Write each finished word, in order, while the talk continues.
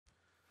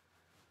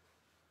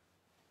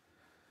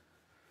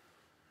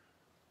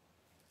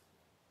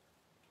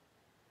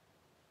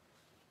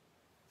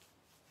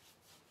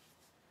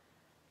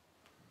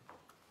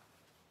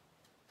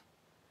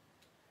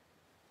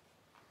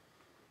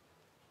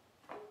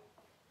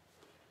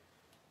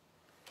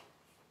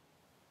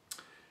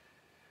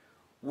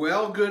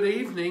Well, good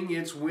evening.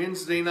 It's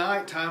Wednesday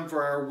night, time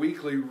for our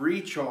weekly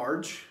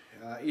recharge.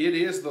 It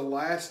is the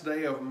last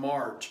day of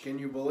March. Can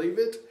you believe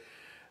it?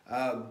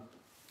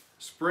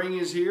 Spring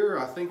is here.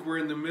 I think we're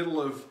in the middle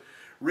of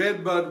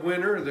redbud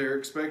winter. They're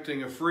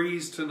expecting a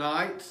freeze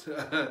tonight.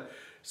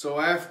 So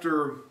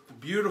after a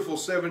beautiful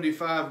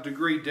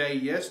 75-degree day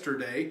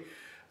yesterday,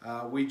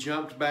 we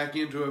jumped back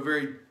into a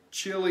very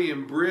chilly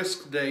and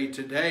brisk day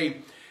today.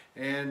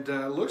 And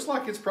looks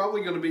like it's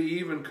probably going to be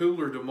even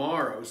cooler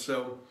tomorrow.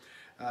 So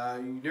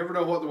you never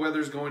know what the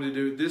weather's going to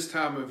do this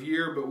time of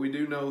year, but we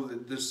do know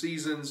that the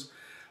seasons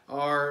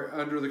are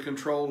under the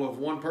control of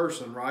one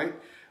person, right?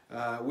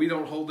 We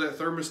don't hold that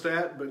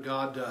thermostat, but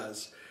God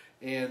does.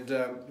 And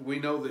we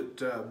know that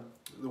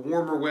the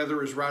warmer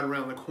weather is right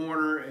around the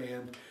corner,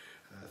 and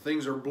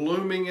things are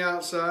blooming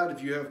outside.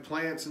 If you have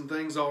plants and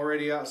things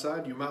already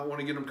outside, you might want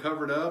to get them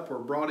covered up or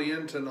brought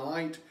in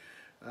tonight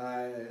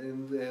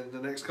and the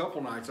next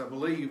couple nights, I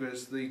believe,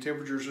 as the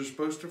temperatures are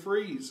supposed to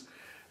freeze.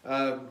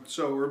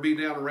 So we're being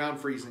down around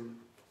freezing.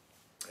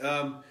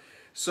 What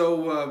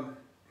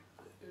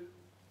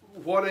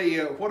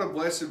a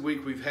blessed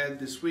week we've had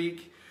this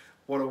week.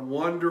 What a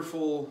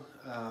wonderful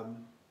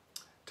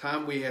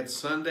time we had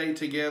Sunday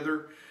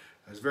together.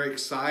 It was very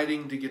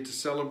exciting to get to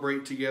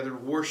celebrate together,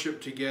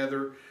 worship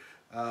together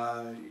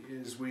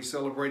as we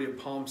celebrated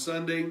Palm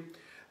Sunday.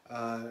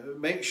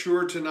 Make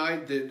sure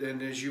tonight that,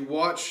 and as you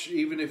watch,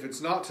 even if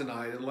it's not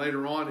tonight, and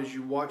later on as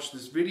you watch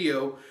this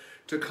video,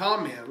 to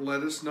comment.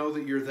 Let us know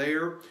that you're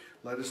there.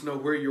 Let us know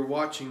where you're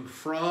watching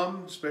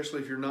from, especially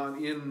if you're not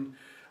in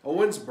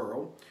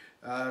Owensboro,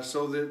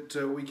 so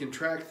that we can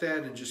track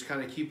that and just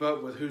kind of keep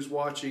up with who's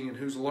watching and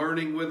who's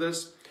learning with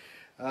us.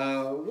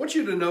 I want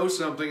you to know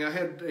something. I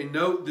had a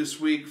note this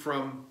week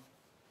from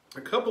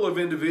a couple of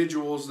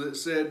individuals that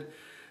said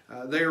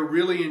they are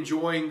really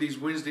enjoying these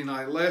Wednesday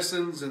night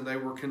lessons, and they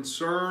were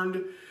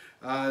concerned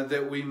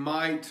that we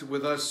might,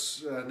 with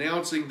us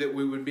announcing that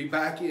we would be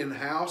back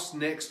in-house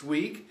next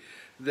week,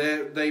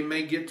 that they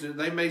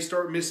may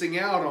start missing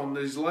out on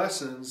these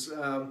lessons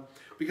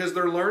because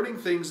they're learning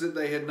things that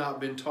they had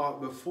not been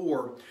taught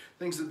before,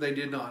 things that they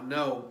did not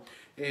know.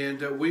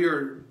 And we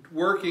are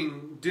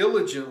working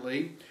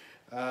diligently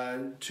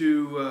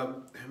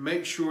to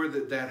make sure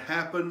that that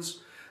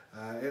happens.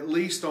 At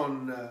least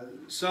on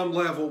some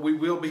level, we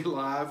will be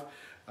live.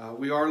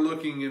 We are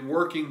looking and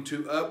working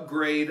to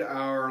upgrade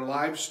our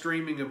live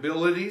streaming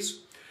abilities,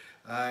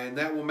 and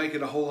that will make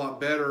it a whole lot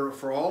better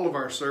for all of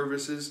our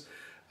services.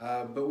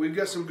 But we've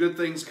got some good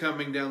things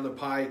coming down the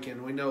pike,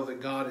 and we know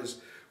that God has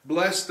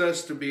blessed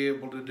us to be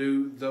able to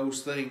do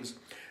those things.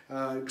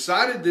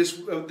 Excited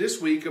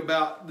this week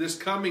about this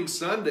coming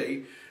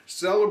Sunday,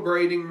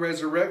 celebrating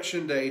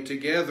Resurrection Day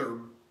together,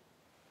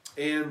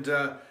 and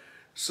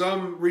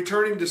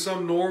returning to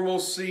some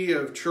normalcy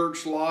of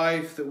church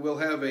life, that we'll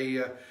have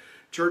a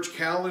church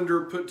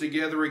calendar put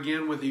together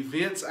again with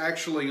events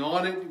actually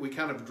on it. We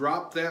kind of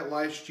dropped that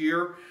last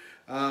year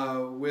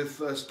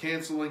with us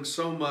canceling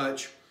so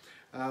much.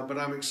 But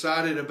I'm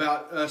excited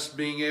about us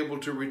being able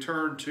to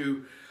return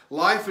to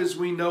life as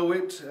we know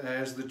it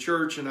as the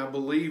church, and I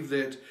believe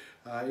that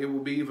it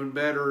will be even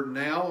better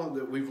now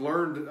that we've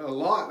learned a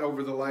lot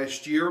over the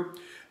last year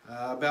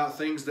about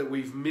things that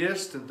we've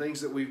missed and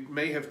things that we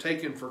may have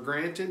taken for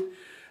granted.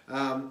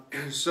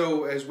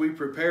 So as we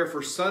prepare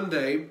for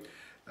Sunday,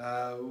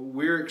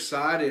 we're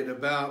excited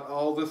about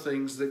all the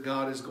things that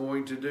God is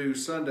going to do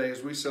Sunday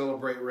as we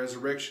celebrate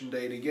Resurrection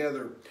Day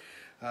together.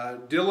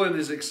 Dylan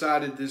is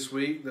excited this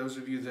week. Those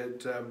of you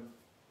that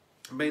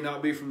may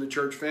not be from the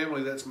church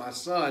family, that's my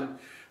son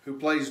who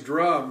plays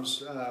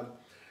drums. A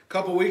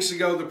couple weeks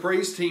ago, the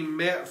praise team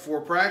met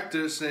for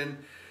practice, and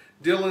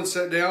Dylan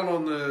sat down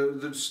on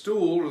the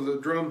stool, or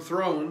the drum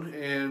throne,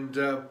 and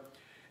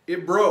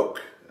it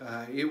broke.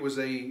 It was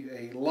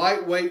a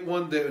lightweight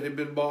one that had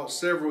been bought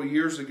several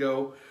years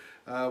ago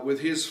with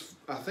his,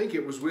 I think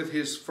it was with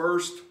his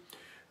first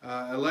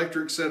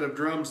electric set of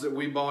drums that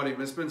we bought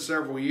him. It's been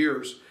several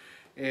years.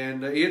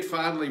 And it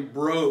finally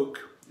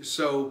broke.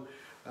 So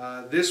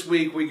this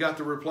week we got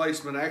the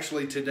replacement.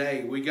 Actually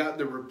today we got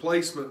the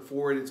replacement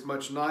for it. It's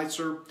much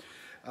nicer.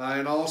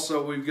 And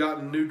also we've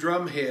gotten new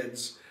drum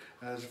heads.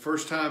 It's the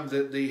first time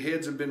that the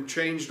heads have been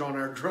changed on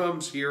our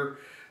drums here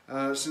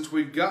since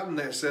we've gotten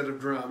that set of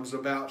drums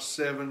about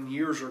 7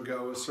 years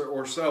ago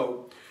or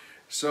so.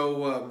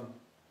 So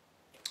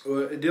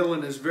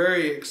Dylan is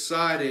very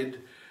excited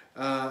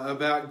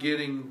about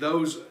getting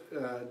those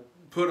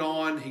put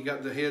on. He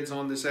got the heads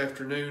on this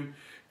afternoon,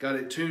 got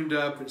it tuned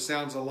up. It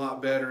sounds a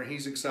lot better, and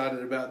he's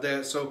excited about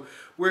that. So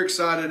we're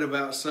excited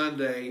about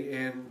Sunday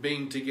and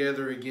being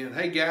together again.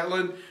 Hey,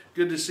 Gatlin,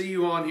 good to see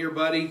you on here,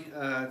 buddy.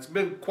 It's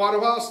been quite a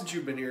while since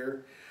you've been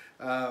here.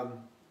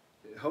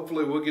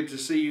 Hopefully we'll get to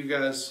see you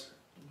guys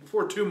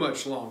before too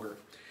much longer.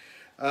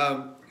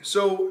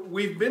 So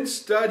we've been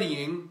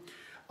studying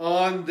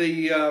on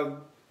the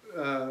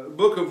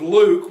book of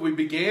Luke. We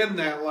began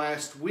that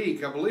last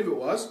week, I believe it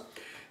was.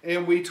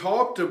 And we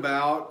talked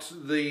about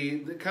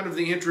the kind of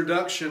the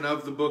introduction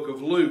of the book of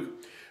Luke.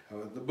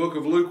 The book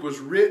of Luke was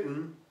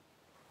written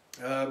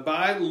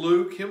by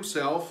Luke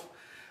himself,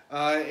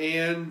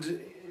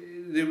 and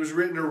it was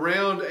written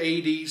around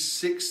AD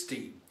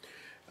 60.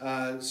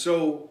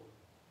 So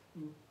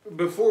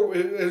before,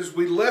 as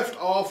we left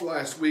off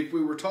last week,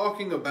 we were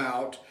talking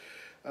about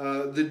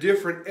the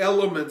different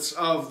elements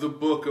of the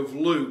book of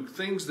Luke,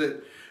 things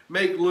that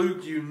make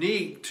Luke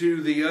unique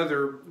to the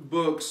other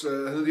books,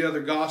 the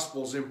other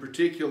Gospels in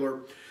particular.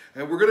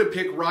 And we're going to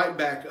pick right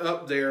back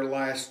up there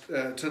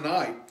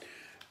tonight.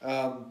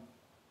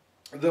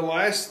 The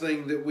last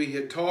thing that we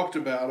had talked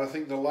about, I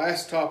think the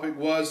last topic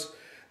was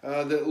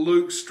that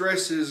Luke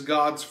stresses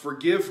God's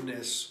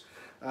forgiveness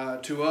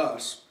to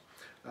us.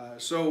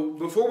 So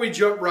before we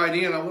jump right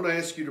in, I want to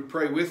ask you to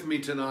pray with me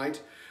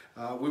tonight.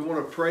 We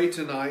want to pray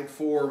tonight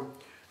for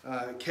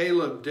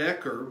Caleb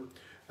Decker.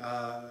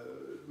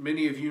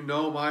 Many of you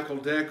know Michael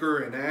Decker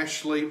and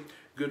Ashley,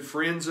 good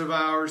friends of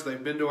ours.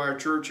 They've been to our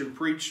church and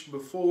preached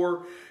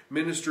before,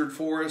 ministered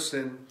for us,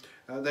 and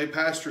they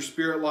pastor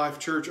Spirit Life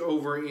Church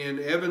over in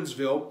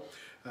Evansville.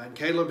 And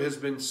Caleb has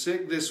been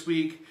sick this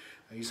week.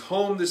 He's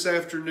home this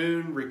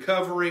afternoon,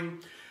 recovering,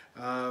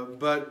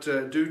 but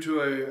due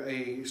to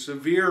a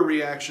severe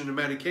reaction to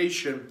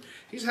medication,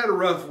 he's had a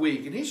rough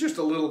week, and he's just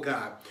a little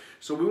guy.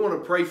 So we want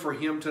to pray for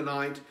him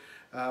tonight.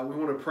 We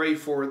want to pray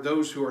for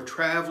those who are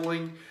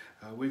traveling.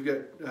 We've got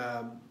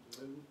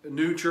a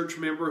new church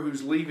member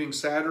who's leaving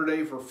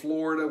Saturday for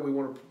Florida. We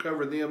want to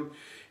cover them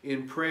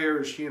in prayer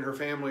as she and her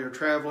family are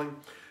traveling.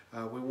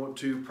 We want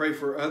to pray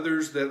for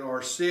others that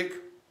are sick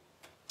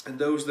and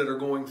those that are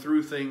going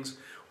through things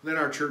within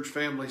our church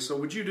family. So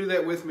would you do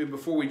that with me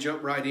before we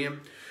jump right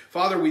in?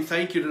 Father, we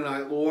thank you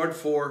tonight, Lord,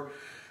 for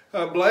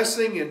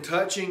blessing and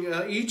touching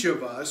each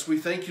of us. We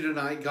thank you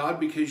tonight, God,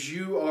 because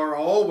you are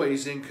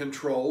always in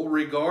control,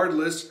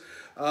 regardless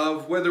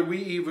of whether we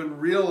even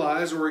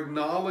realize or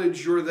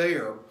acknowledge you're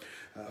there.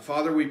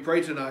 Father, we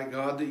pray tonight,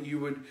 God, that you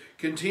would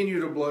continue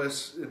to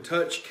bless and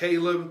touch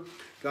Caleb.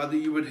 God, that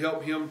you would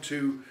help him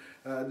to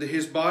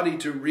his body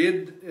to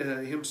rid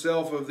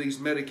himself of these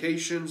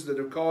medications that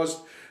have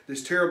caused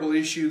this terrible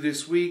issue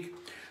this week.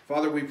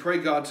 Father, we pray,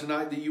 God,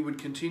 tonight that you would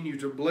continue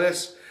to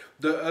bless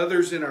the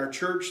others in our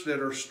church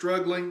that are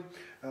struggling,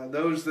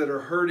 those that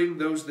are hurting,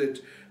 those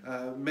that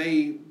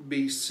may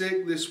be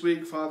sick this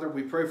week. Father,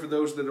 we pray for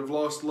those that have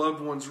lost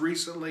loved ones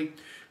recently.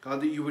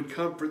 God, that you would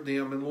comfort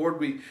them. And Lord,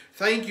 we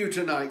thank you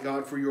tonight,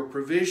 God, for your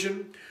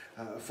provision,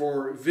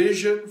 for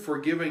vision, for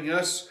giving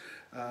us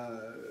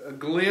a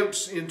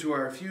glimpse into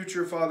our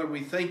future. Father,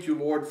 we thank you,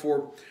 Lord,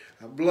 for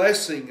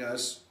blessing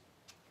us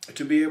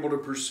to be able to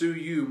pursue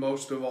you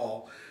most of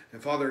all.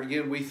 And Father,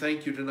 again, we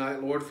thank you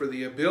tonight, Lord, for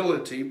the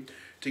ability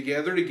to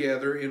gather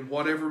together in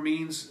whatever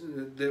means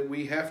that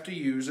we have to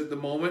use at the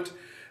moment.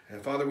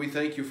 And Father, we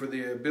thank you for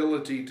the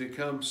ability to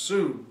come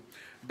soon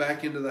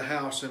back into the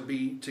house and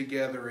be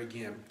together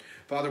again.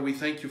 Father, we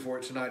thank you for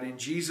it tonight. In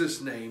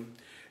Jesus' name,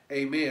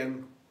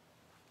 amen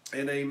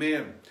and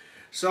amen.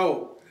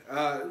 So,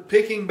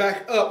 picking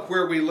back up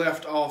where we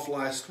left off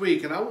last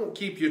week, and I won't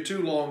keep you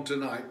too long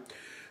tonight.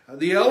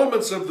 The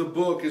elements of the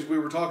book, as we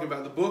were talking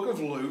about, the book of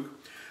Luke,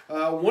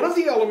 one of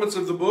the elements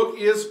of the book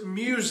is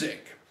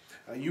music.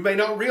 You may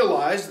not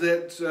realize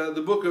that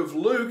the book of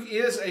Luke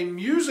is a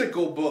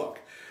musical book,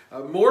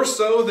 more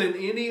so than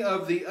any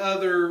of the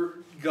other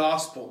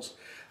Gospels.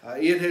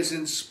 It has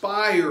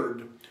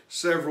inspired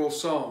several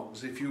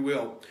songs, if you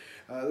will.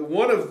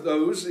 One of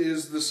those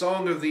is the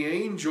song of the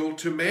angel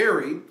to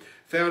Mary,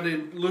 found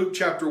in Luke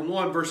chapter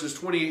 1, verses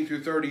 28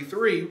 through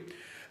 33.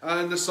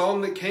 And the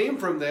song that came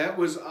from that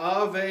was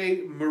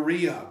Ave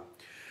Maria.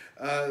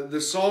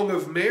 The Song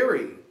of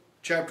Mary,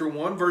 chapter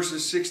 1,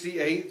 verses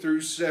 68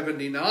 through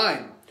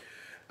 79,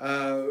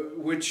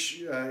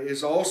 which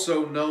is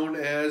also known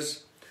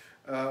as,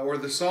 or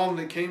the song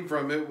that came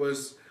from it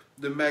was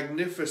the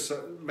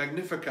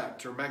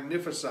Magnificat, or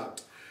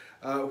Magnificat,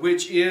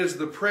 which is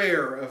the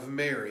prayer of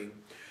Mary.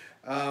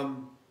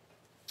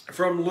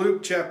 From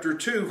Luke chapter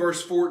 2,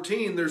 verse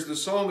 14, there's the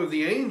Song of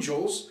the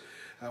Angels.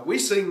 We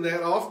sing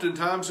that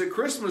oftentimes at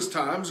Christmas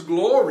times,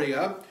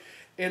 Gloria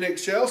in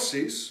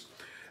Excelsis.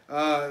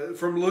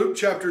 From Luke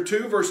chapter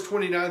 2, verse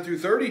 29 through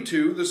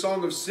 32, the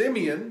Song of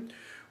Simeon,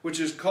 which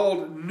is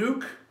called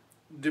Nunc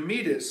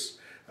Dimittis,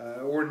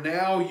 or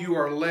Now You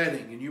Are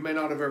Letting. And you may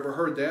not have ever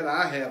heard that.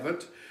 I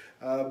haven't.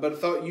 But I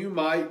thought you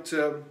might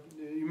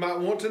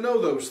want to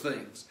know those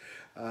things.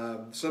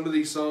 Some of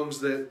these songs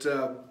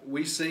that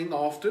we sing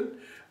often,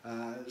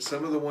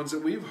 some of the ones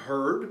that we've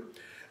heard,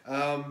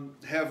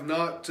 have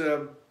not,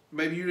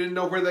 maybe you didn't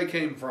know where they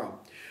came from.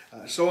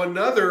 So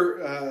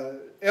another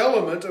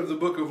element of the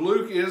book of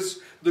Luke is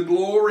the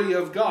glory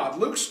of God.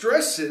 Luke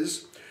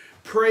stresses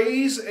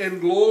praise and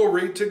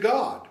glory to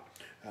God.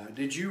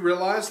 Did you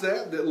realize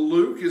that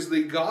Luke is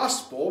the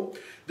gospel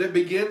that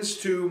begins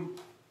to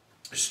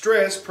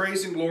stress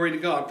praise and glory to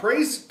God?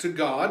 Praise to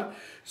God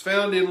is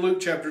found in Luke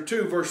chapter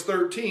 2, verse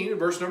 13 and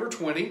verse number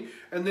 20,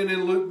 and then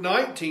in Luke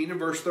 19 and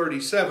verse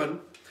 37.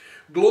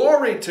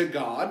 Glory to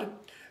God,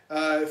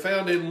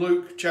 found in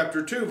Luke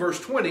chapter 2, verse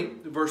 20,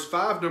 verse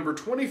 5, number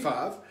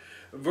 25,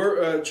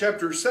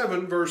 chapter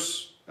 7,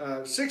 verse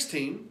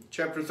 16,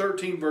 chapter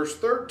 13, verse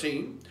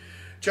 13,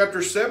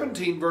 chapter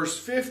 17, verse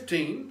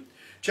 15,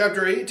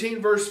 chapter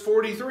 18, verse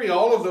 43.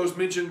 All of those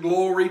mention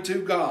glory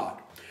to God.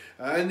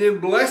 And then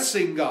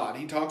blessing God.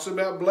 He talks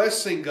about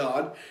blessing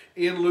God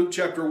in Luke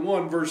chapter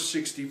 1, verse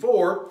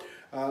 64,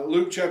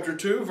 Luke chapter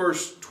 2,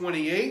 verse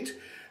 28,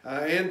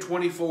 and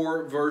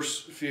 24,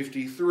 verse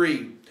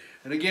 53.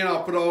 And again,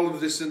 I'll put all of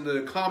this in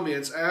the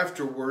comments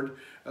afterward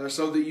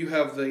so that you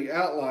have the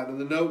outline and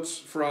the notes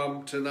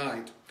from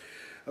tonight.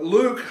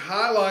 Luke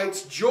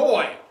highlights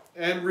joy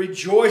and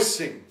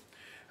rejoicing.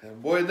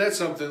 And boy, that's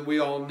something we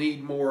all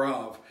need more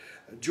of.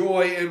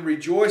 Joy and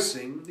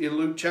rejoicing in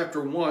Luke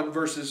chapter 1,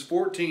 verses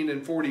 14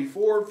 and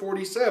 44,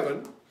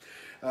 47.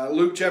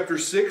 Luke chapter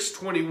 6,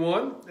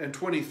 21 and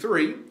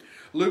 23.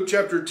 Luke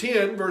chapter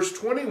 10, verse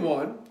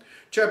 21.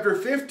 Chapter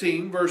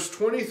 15, verse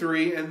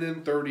 23, and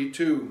then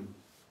 32.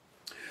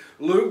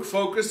 Luke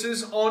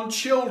focuses on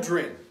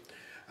children.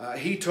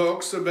 He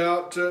talks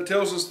about,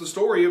 tells us the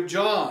story of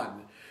John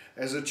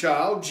as a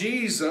child,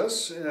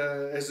 Jesus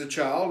as a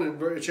child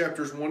in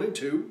chapters 1 and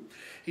 2.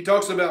 He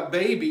talks about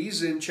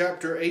babies in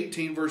chapter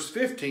 18, verse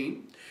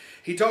 15.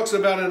 He talks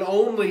about an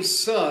only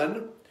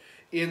son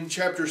in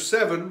chapter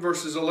 7,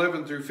 verses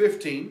 11 through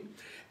 15.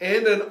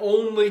 And an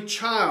only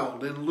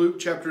child in Luke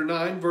chapter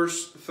 9,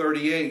 verse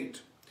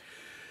 38.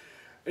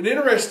 An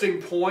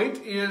interesting point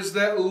is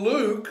that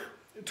Luke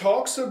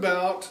talks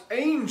about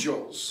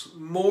angels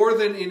more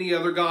than any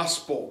other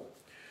gospel.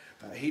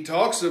 He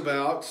talks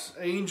about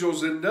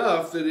angels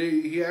enough that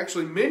he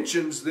actually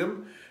mentions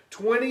them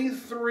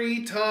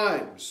 23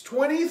 times.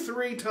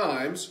 23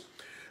 times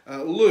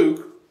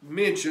Luke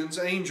mentions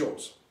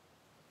angels.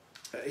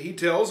 He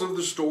tells of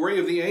the story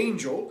of the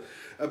angel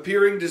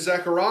appearing to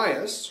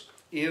Zacharias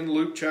in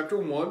Luke chapter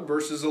 1,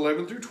 verses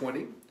 11 through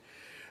 20.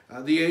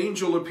 The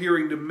angel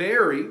appearing to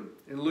Mary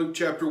in Luke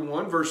chapter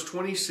 1, verse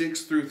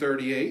 26 through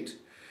 38.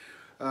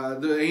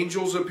 The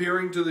angels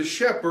appearing to the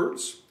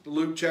shepherds,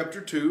 Luke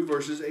chapter 2,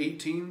 verses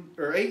 8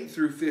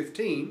 through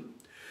 15.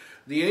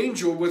 The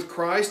angel with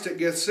Christ at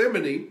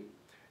Gethsemane,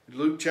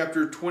 Luke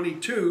chapter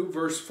 22,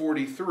 verse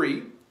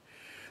 43.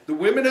 The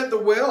women at the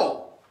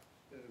well,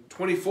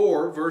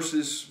 24,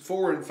 verses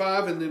 4 and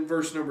 5, and then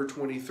verse number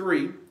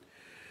 23.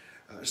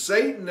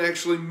 Satan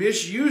actually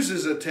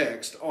misuses a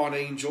text on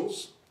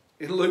angels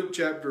in Luke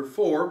chapter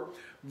 4,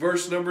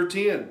 verse number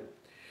 10.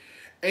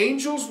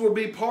 Angels will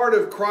be part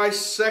of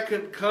Christ's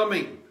second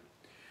coming,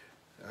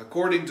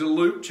 according to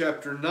Luke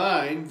chapter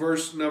 9,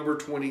 verse number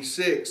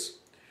 26.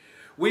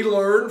 We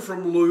learn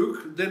from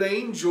Luke that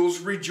angels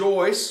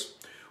rejoice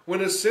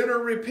when a sinner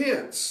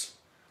repents,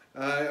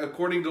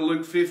 according to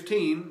Luke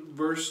 15,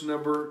 verse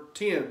number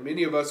 10.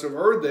 Many of us have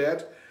heard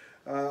that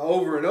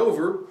over and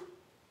over,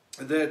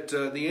 that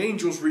the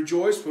angels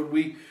rejoice when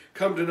we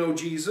come to know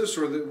Jesus,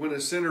 or that when a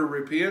sinner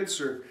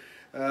repents, or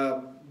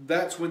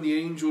that's when the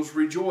angels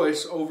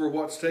rejoice over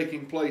what's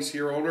taking place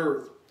here on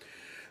earth.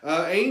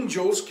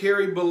 Angels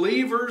carry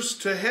believers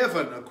to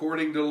heaven,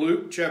 according to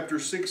Luke chapter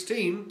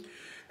 16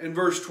 and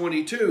verse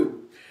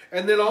 22.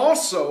 And then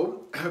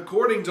also,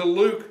 according to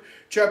Luke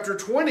chapter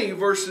 20,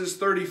 verses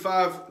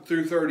 35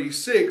 through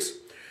 36,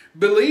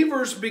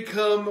 believers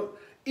become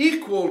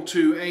equal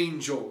to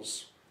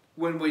angels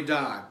when we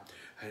die.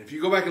 And if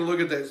you go back and look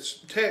at that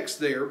text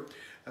there,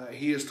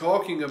 he is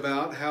talking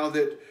about how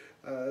that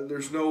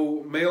there's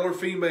no male or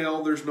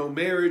female, there's no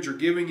marriage or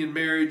giving in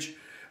marriage.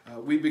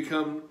 We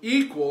become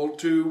equal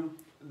to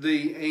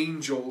the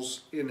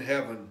angels in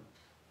heaven.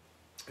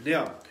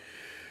 Now,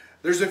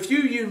 there's a few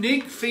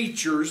unique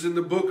features in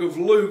the book of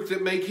Luke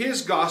that make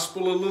his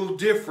gospel a little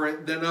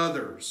different than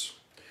others.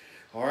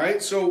 All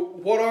right, so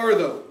what are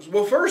those?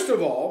 Well, first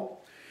of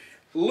all,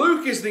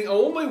 Luke is the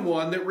only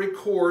one that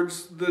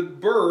records the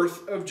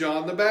birth of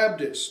John the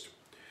Baptist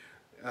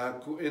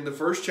in the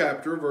first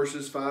chapter,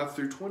 verses 5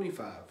 through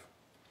 25.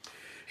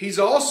 He's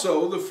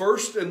also the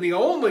first and the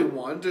only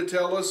one to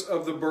tell us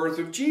of the birth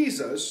of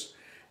Jesus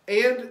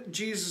and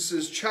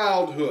Jesus'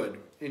 childhood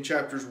in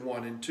chapters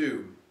 1 and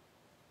 2.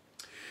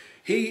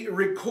 He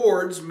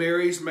records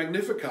Mary's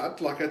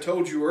Magnificat, like I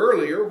told you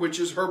earlier, which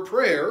is her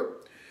prayer,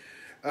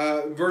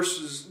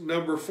 verses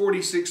number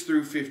 46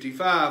 through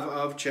 55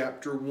 of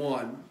chapter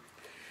 1.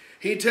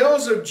 He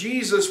tells of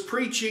Jesus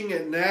preaching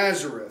at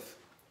Nazareth,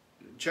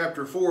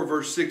 chapter 4,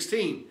 verse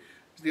 16.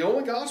 It's the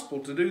only gospel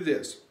to do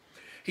this.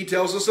 He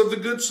tells us of the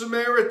Good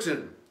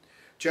Samaritan,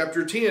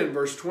 chapter 10,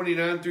 verse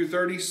 29 through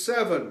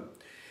 37.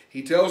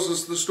 He tells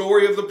us the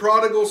story of the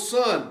prodigal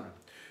son,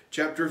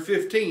 chapter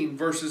 15,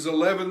 verses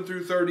 11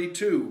 through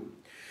 32.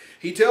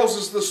 He tells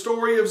us the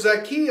story of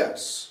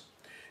Zacchaeus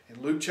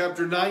in Luke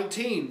chapter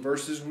 19,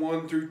 verses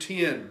 1 through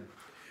 10.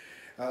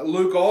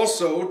 Luke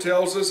also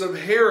tells us of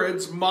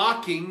Herod's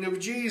mocking of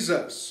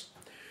Jesus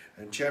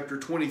in chapter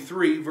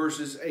 23,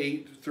 verses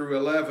 8 through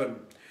 11.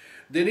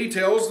 Then he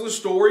tells the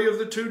story of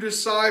the two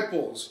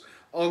disciples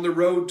on the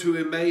road to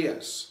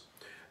Emmaus,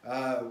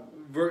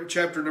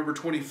 chapter number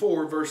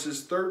 24,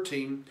 verses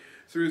 13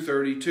 through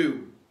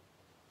 32.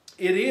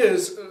 It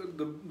is,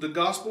 the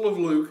Gospel of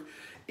Luke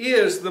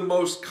is the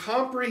most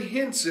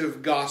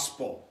comprehensive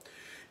gospel.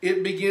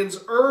 it begins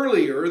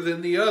earlier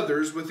than the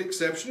others, with the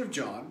exception of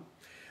John,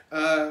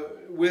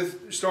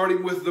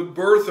 starting with the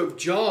birth of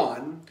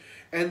John,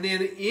 and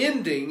then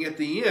ending at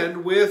the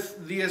end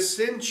with the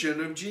ascension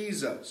of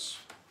Jesus.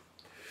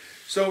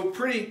 So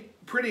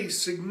pretty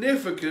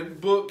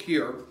significant book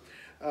here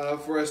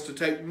for us to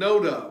take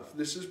note of.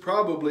 This is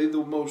probably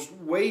the most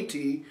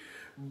weighty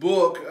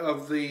book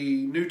of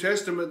the New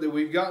Testament that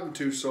we've gotten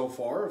to so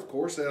far, of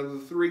course, out of the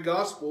three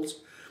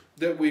Gospels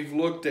that we've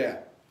looked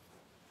at.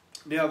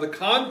 Now, the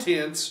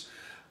contents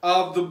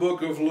of the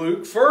book of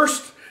Luke.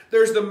 First,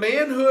 there's the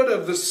manhood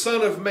of the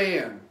Son of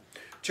Man,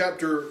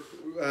 chapter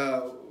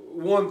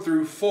 1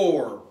 through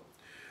 4.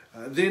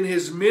 Then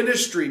his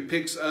ministry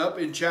picks up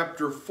in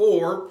chapter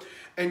 4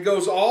 and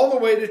goes all the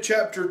way to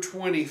chapter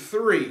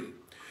 23.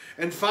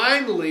 And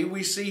finally,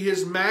 we see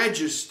his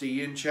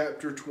majesty in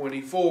chapter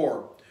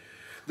 24.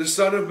 The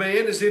Son of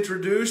Man is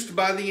introduced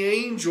by the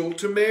angel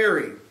to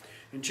Mary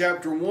in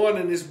chapter 1,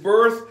 and his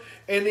birth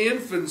and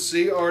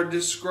infancy are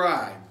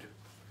described.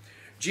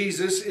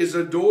 Jesus is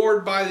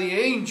adored by the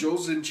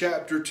angels in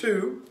chapter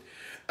 2,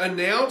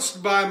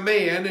 announced by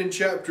man in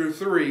chapter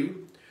 3,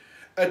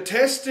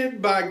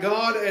 attested by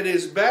God at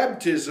his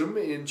baptism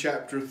in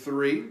chapter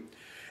 3,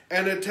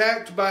 and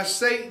attacked by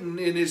Satan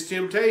in his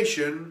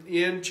temptation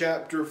in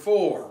chapter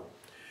 4.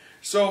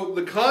 So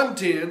the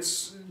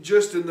contents,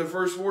 just in the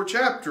first 4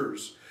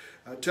 chapters,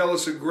 tell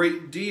us a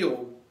great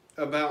deal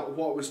about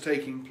what was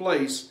taking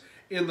place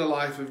in the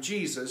life of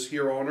Jesus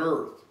here on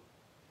earth.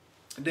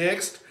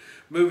 Next,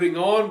 moving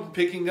on,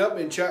 picking up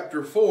in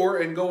chapter 4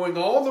 and going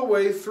all the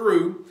way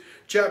through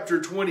chapter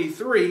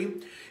 23,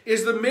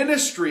 is the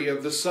ministry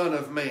of the Son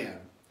of Man.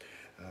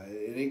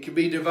 And it can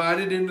be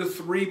divided into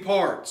 3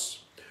 parts.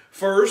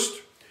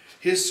 First,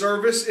 his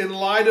service in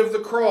light of the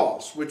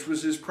cross, which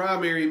was his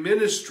primary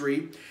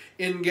ministry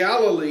in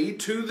Galilee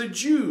to the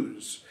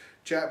Jews,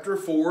 chapter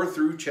 4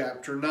 through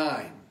chapter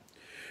 9.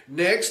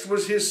 Next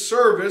was his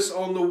service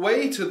on the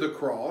way to the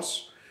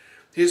cross,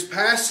 his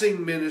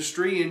passing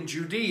ministry in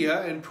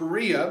Judea and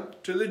Perea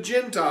to the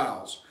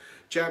Gentiles,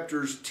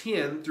 chapters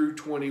 10 through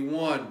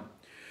 21.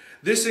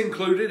 This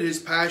included his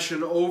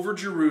passion over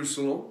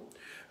Jerusalem,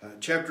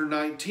 chapter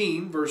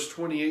 19, verse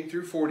 28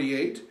 through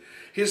 48,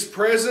 his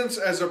presence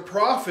as a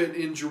prophet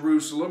in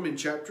Jerusalem in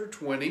chapter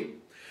 20,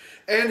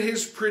 and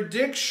his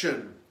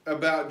prediction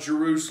about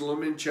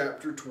Jerusalem in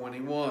chapter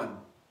 21.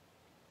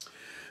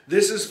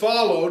 This is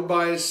followed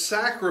by his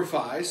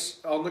sacrifice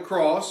on the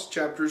cross,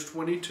 chapters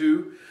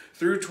 22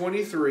 through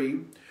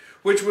 23,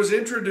 which was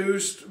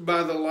introduced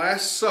by the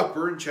Last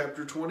Supper in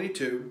chapter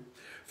 22,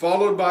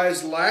 followed by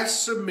his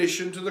last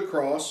submission to the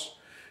cross,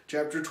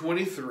 chapter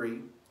 23,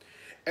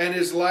 and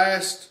his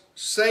last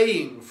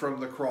saying from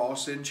the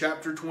cross in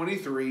chapter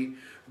 23,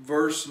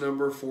 verse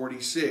number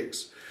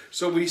 46.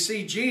 So we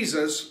see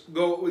Jesus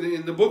go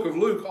in the book of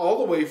Luke all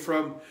the way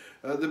from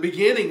the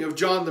beginning of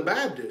John the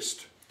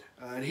Baptist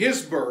and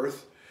his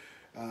birth,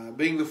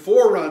 being the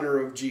forerunner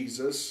of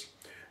Jesus,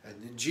 and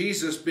then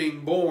Jesus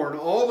being born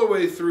all the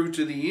way through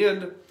to the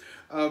end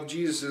of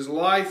Jesus'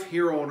 life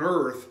here on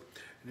earth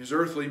and his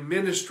earthly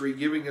ministry,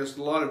 giving us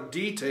a lot of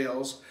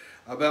details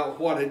about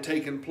what had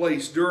taken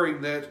place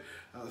during that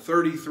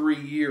 33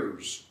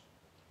 years.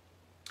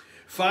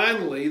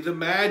 Finally, the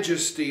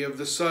majesty of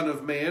the Son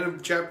of Man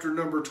of chapter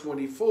number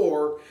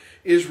 24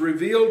 is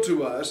revealed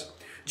to us.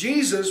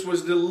 Jesus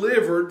was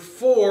delivered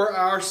for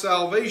our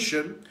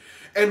salvation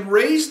and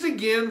raised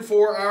again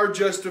for our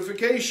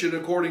justification,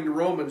 according to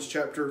Romans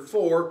chapter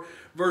 4,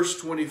 verse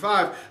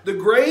 25. The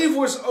grave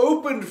was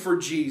opened for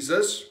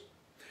Jesus,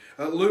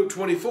 Luke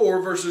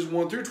 24, verses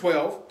 1 through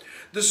 12.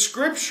 The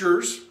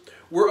scriptures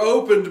were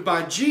opened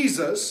by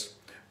Jesus,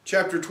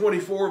 chapter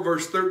 24,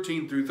 verse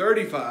 13 through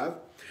 35.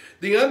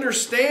 The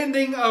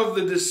understanding of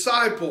the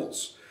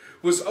disciples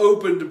was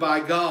opened by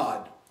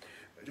God,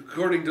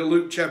 according to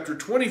Luke chapter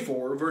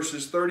 24,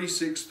 verses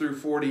 36 through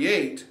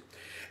 48.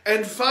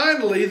 And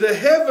finally, the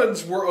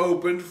heavens were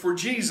opened for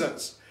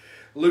Jesus,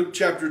 Luke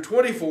chapter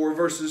 24,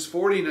 verses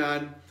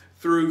 49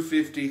 through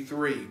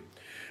 53.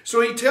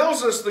 So he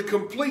tells us the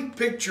complete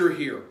picture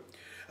here.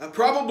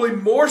 Probably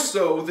more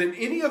so than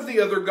any of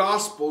the other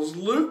Gospels,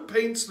 Luke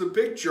paints the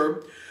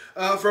picture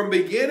from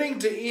beginning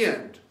to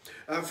end.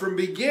 From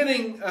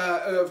beginning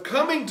of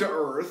coming to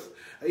earth,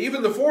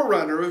 even the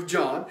forerunner of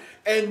John,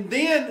 and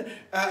then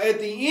at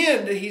the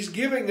end he's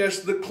giving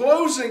us the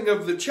closing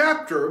of the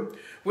chapter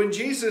when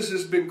Jesus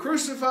has been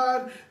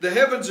crucified, the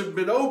heavens have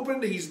been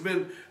opened, he's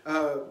been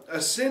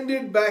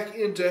ascended back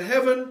into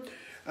heaven,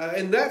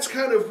 and that's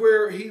kind of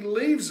where he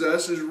leaves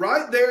us, is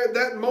right there at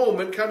that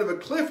moment, kind of a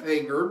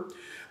cliffhanger,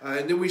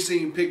 and then we see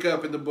him pick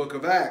up in the book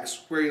of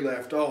Acts where he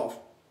left off.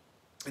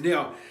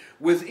 Now,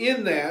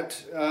 within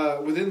that,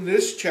 within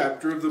this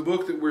chapter of the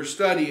book that we're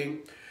studying,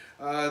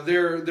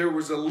 there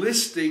was a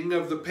listing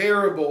of the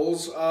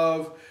parables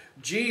of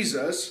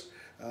Jesus,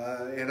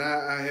 and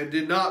I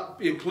did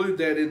not include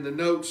that in the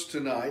notes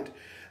tonight.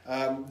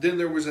 Then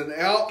there was an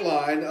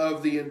outline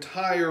of the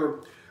entire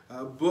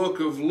book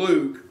of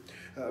Luke.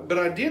 But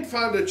I did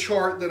find a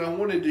chart that I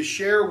wanted to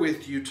share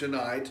with you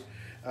tonight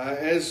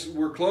as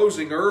we're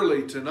closing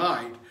early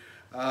tonight.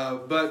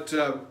 But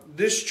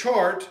this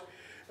chart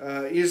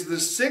is the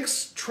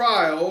 6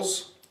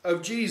 trials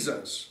of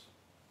Jesus.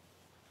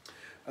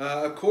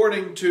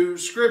 According to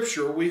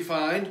Scripture, we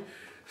find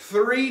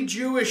 3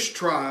 Jewish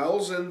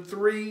trials and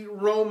 3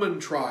 Roman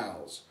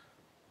trials.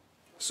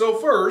 So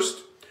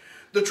first,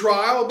 the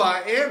trial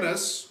by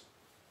Annas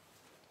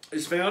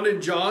is found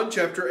in John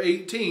chapter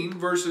 18,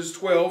 verses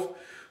 12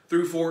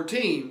 through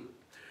 14.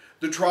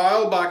 The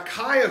trial by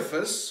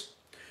Caiaphas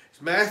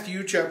is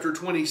Matthew chapter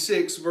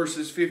 26,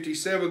 verses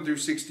 57 through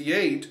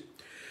 68.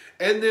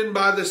 And then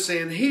by the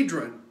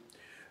Sanhedrin,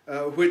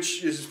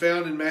 which is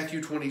found in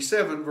Matthew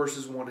 27,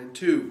 verses 1 and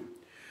 2.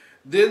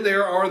 Then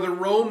there are the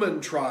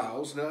Roman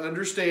trials. Now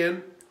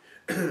understand,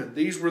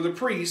 these were the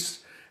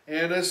priests,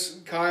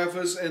 Annas,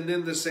 Caiaphas, and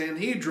then the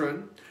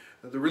Sanhedrin,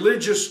 the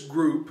religious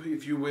group,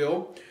 if you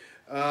will,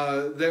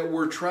 that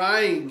were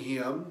trying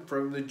him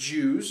from the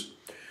Jews.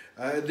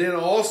 Then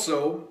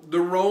also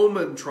the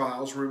Roman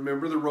trials.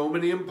 Remember the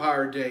Roman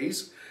Empire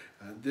days.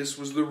 This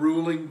was the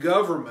ruling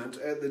government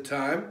at the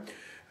time.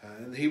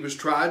 He was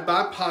tried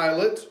by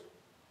Pilate.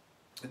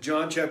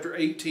 John chapter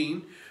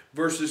 18,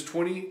 verses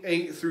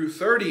 28 through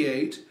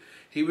 38.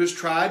 He was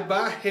tried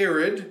by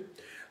Herod.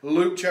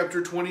 Luke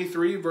chapter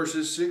 23,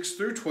 verses 6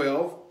 through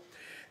 12.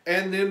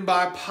 And then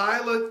by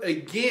Pilate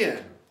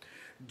again.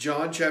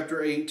 John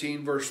chapter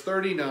 18, verse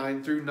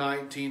 39 through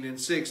 19 and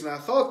 6. And I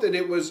thought that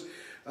it was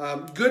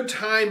good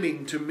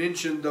timing to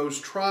mention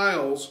those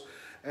trials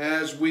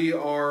as we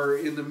are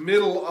in the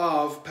middle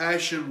of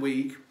Passion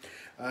Week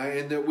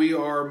and that we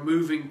are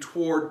moving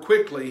toward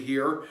quickly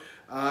here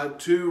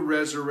to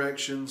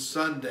Resurrection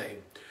Sunday.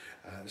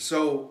 That's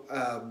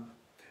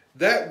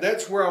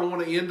where I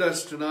want to end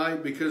us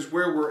tonight, because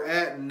where we're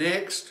at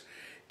next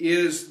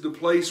is the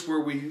place where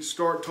we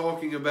start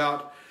talking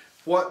about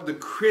what the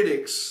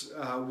critics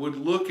would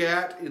look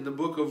at in the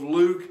book of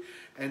Luke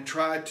and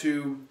try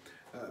to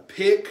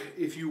pick,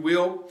 if you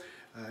will.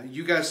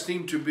 You guys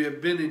seem to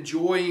have been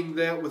enjoying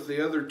that with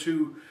the other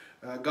 2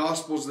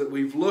 Gospels that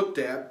we've looked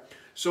at.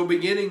 So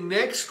beginning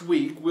next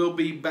week, we'll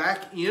be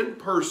back in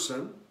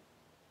person.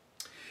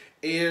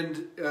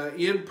 And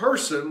in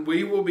person,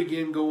 we will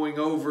begin going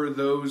over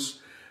those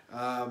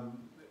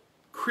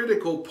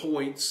critical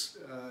points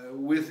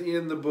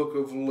within the book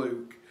of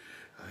Luke.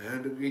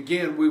 And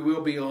again, we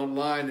will be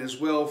online as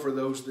well for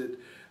those that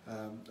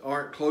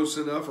aren't close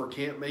enough or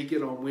can't make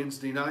it on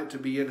Wednesday night to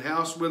be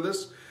in-house with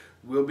us.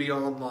 We'll be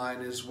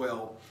online as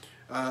well.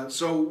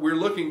 So we're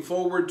looking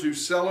forward to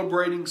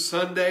celebrating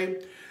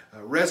Sunday,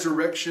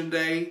 Resurrection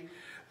Day,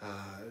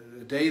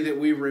 the day that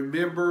we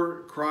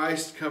remember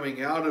Christ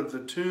coming out of the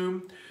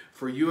tomb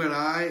for you and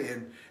I,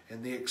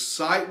 and the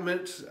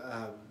excitement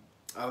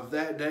of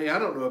that day. I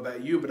don't know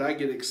about you, but I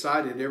get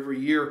excited every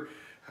year.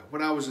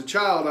 When I was a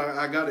child,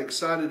 I got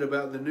excited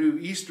about the new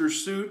Easter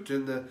suit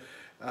and the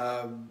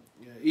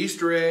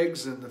Easter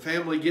eggs and the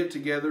family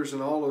get-togethers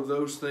and all of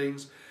those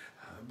things.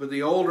 But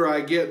the older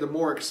I get, the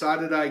more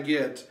excited I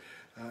get,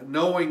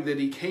 knowing that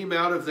He came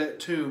out of that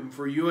tomb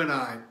for you and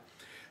I.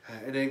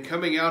 And then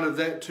coming out of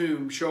that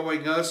tomb,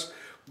 showing us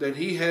that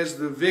He has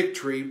the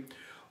victory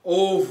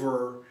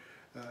over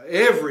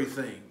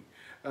everything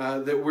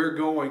that we're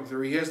going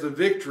through. He has the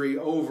victory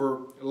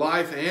over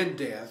life and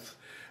death.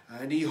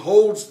 And He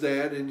holds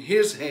that in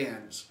His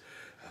hands.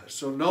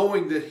 So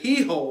knowing that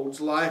He holds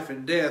life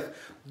and death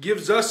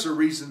gives us a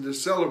reason to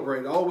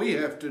celebrate. All we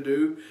have to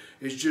do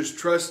is just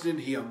trust in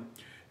Him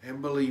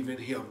and believe in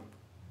Him.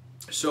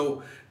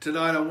 So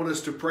tonight I want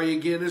us to pray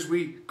again as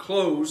we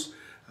close.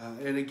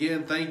 And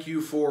again, thank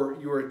you for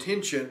your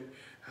attention.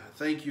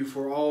 Thank you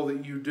for all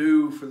that you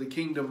do for the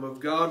kingdom of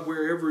God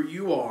wherever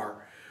you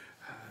are.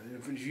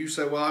 If you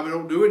say, well, I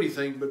don't do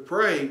anything but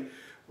pray,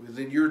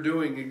 then you're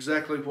doing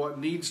exactly what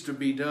needs to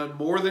be done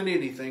more than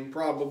anything,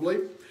 probably.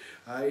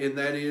 And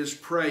that is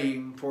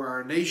praying for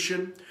our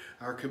nation,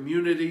 our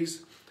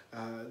communities,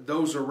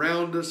 those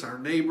around us, our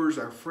neighbors,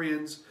 our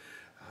friends,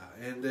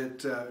 and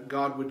that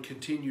God would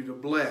continue to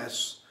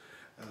bless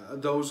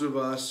those of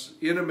us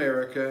in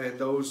America and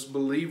those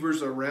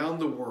believers around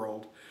the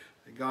world.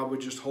 That God would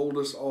just hold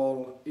us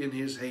all in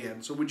His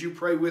hand. So would you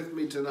pray with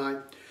me tonight?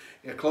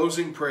 A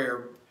closing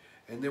prayer,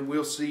 and then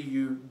we'll see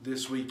you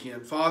this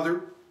weekend.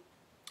 Father,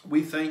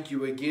 we thank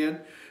you again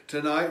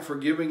tonight for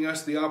giving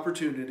us the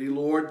opportunity,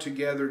 Lord, to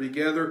gather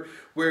together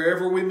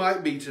wherever we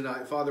might be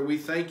tonight. Father, we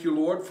thank you,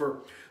 Lord, for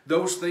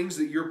those things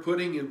that you're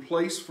putting in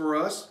place for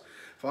us.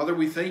 Father,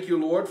 we thank you,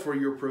 Lord, for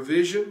your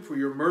provision, for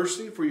your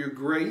mercy, for your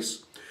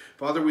grace.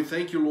 Father, we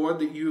thank you, Lord,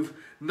 that you've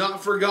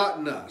not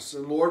forgotten us.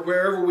 And Lord,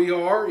 wherever we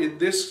are in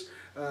this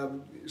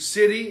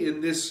city,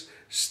 in this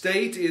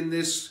state, in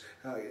this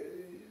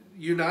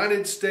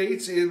United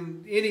States,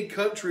 in any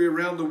country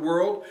around the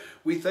world,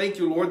 we thank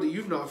you, Lord, that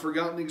you've not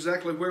forgotten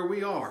exactly where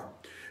we are.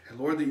 And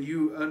Lord, that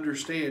you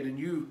understand and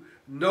you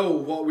know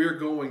what we're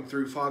going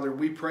through, Father.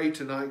 We pray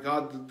tonight,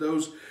 God, that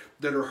those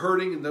that are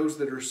hurting and those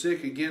that are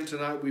sick, again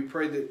tonight, we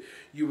pray that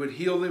you would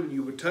heal them,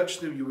 you would touch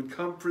them, you would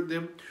comfort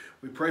them.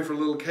 We pray for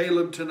little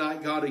Caleb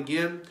tonight, God,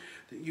 again,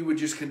 that you would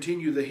just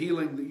continue the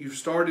healing that you've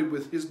started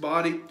with his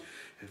body.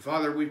 And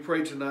Father, we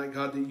pray tonight,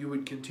 God, that you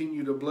would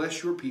continue to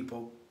bless your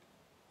people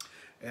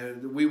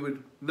and that we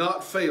would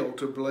not fail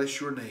to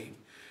bless your name.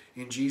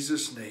 In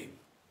Jesus' name,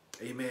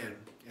 amen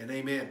and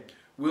amen.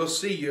 We'll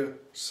see you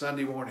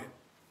Sunday morning.